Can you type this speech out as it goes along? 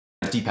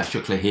Deepak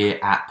Shukla here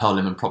at Pearl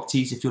Lemon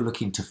Properties. If you're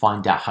looking to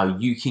find out how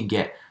you can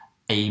get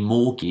a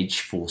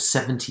mortgage for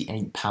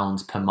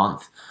 £78 per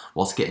month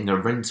whilst getting a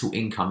rental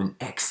income in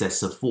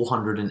excess of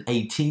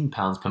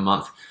 £418 per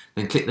month,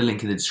 then click the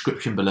link in the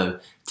description below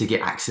to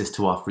get access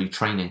to our free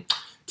training.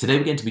 Today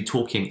we're going to be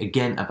talking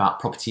again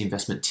about property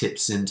investment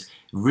tips, and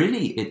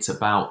really it's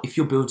about if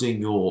you're building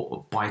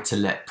your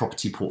buy-to-let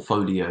property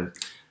portfolio,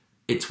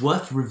 it's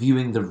worth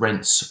reviewing the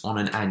rents on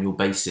an annual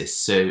basis.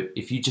 So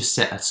if you just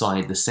set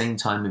aside the same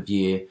time of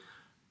year,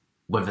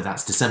 whether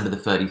that's December the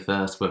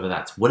 31st, whether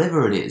that's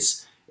whatever it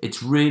is,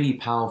 it's really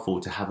powerful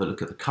to have a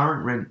look at the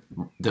current rent,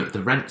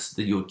 the rents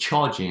that you're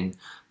charging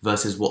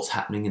versus what's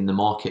happening in the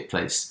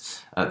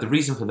marketplace. The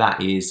reason for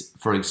that is,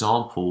 for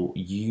example,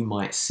 you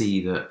might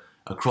see that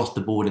across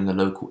the board in the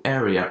local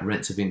area,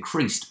 rents have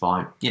increased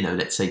by,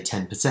 let's say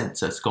 10%.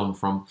 So it's gone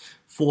from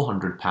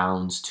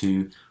 £400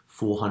 to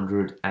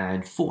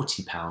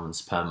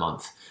 £440 per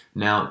month.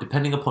 Now,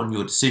 depending upon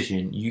your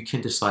decision, you can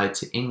decide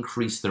to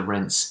increase the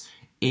rents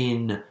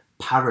in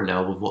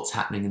parallel with what's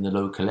happening in the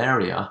local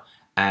area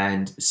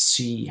and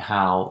see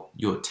how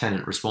your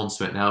tenant responds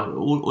to it. Now, it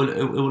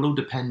will all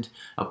depend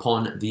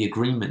upon the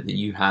agreement that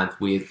you have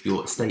with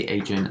your estate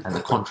agent and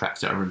the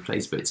contracts that are in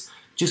place, but it's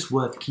just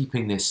worth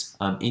keeping this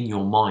in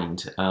your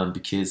mind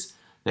because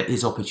there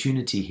is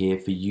opportunity here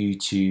for you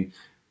to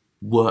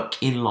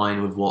work in line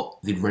with what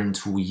the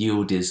rental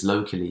yield is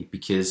locally,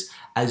 because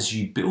as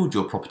you build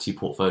your property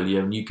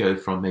portfolio and you go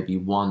from maybe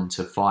 1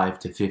 to 5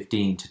 to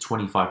 15 to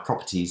 25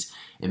 properties,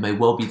 it may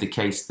well be the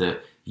case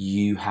that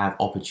you have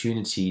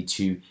opportunity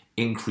to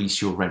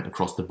increase your rent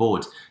across the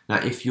board. Now,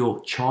 if you're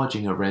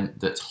charging a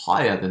rent that's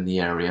higher than the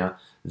area,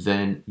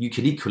 then you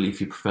could equally, if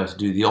you prefer to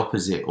do the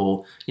opposite,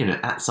 or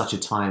at such a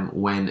time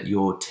when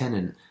your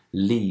tenant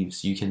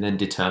leaves, you can then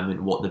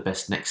determine what the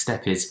best next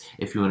step is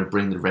if you want to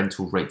bring the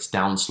rental rates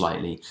down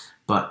slightly.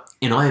 But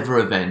in either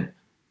event,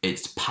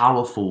 it's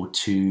powerful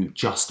to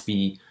just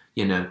be,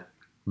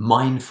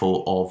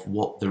 mindful of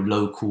what the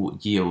local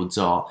yields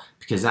are,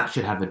 because that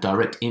should have a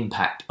direct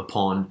impact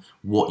upon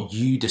what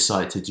you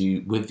decide to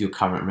do with your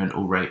current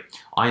rental rate.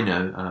 I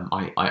know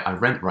I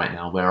rent right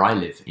now where I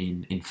live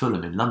in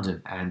Fulham in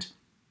London, and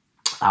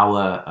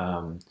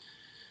our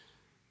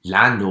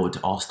landlord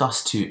asked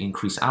us to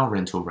increase our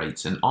rental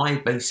rates, and I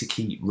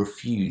basically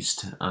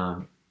refused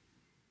and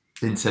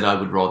said I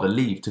would rather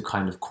leave, to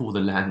kind of call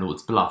the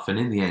landlord's bluff. And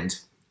in the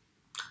end,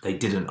 they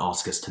didn't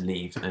ask us to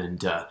leave,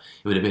 and it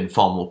would have been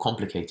far more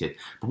complicated.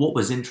 But what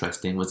was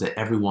interesting was that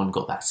everyone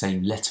got that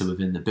same letter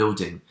within the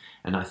building,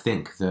 and I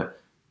think that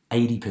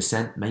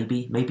 80%,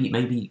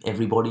 maybe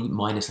everybody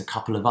minus a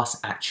couple of us,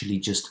 actually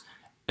just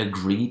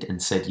agreed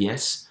and said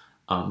yes.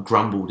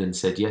 Grumbled and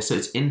said yes. So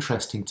it's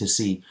interesting to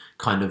see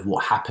kind of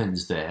what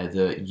happens there,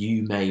 that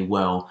you may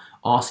well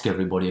ask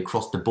everybody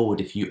across the board,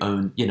 if you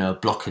own a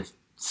block of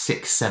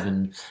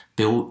 6-7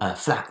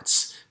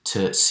 flats,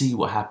 to see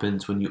what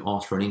happens when you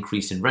ask for an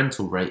increase in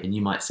rental rate. And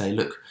you might say,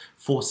 look,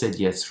 4 said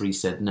yes, 3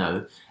 said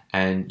no.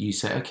 And you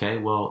say, okay,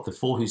 well, the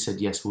 4 who said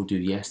yes will do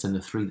yes, and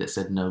the 3 that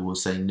said no will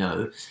say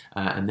no,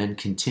 and then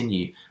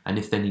continue. And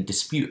if any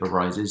dispute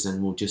arises,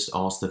 then we'll just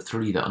ask the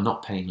 3 that are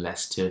not paying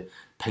less to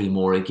pay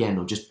more again,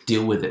 or just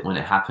deal with it when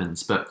it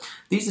happens. But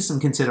these are some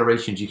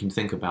considerations you can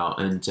think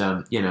about, and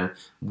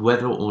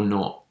whether or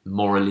not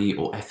morally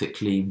or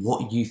ethically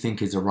what you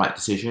think is the right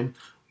decision.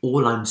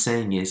 All I'm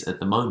saying is, at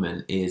the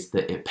moment, is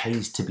that it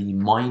pays to be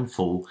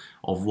mindful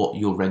of what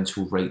your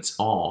rental rates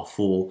are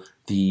for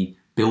the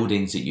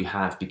buildings that you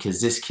have,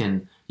 because this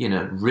can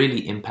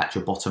really impact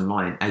your bottom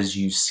line as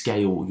you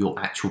scale your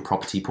actual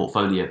property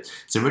portfolio.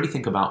 So really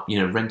think about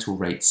rental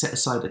rates. Set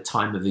aside a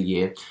time of the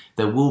year.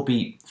 There will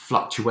be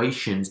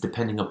fluctuations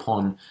depending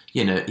upon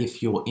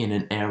if you're in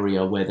an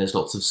area where there's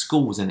lots of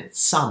schools and it's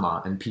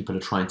summer and people are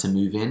trying to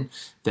move in,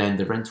 then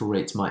the rental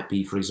rates might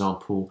be, for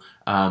example,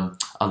 a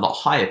lot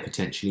higher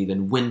potentially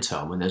than winter,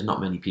 when there's not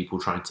many people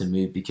trying to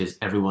move because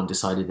everyone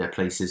decided their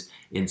places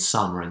in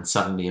summer and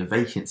suddenly a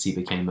vacancy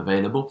became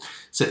available.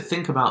 So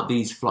think about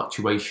these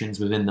fluctuations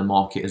within the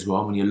market as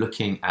well when you're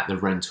looking at the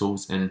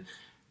rentals, and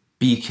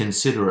be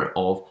considerate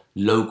of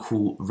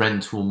local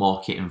rental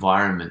market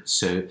environments.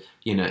 So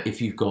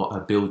if you've got a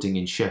building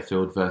in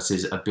Sheffield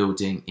versus a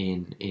building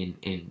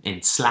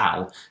in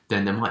Slough,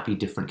 then there might be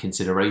different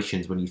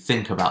considerations when you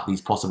think about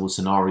these possible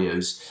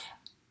scenarios.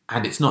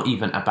 And it's not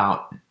even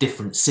about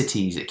different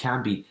cities, it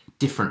can be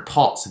different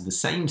parts of the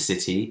same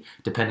city,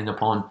 depending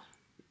upon,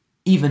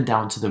 even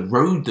down to the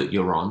road that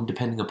you're on,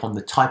 depending upon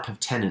the type of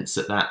tenants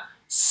that that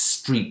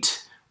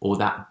street or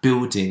that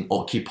building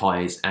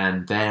occupies,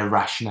 and their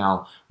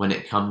rationale when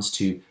it comes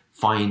to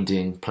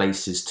finding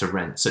places to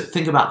rent. So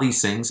think about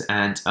these things,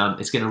 and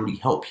it's going to really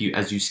help you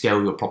as you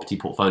scale your property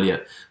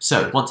portfolio.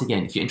 So once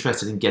again, if you're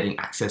interested in getting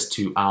access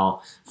to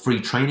our free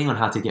training on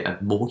how to get a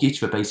mortgage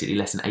for basically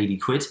less than 80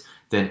 quid,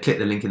 then click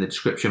the link in the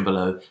description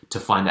below to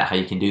find out how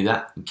you can do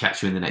that, and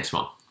catch you in the next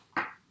one.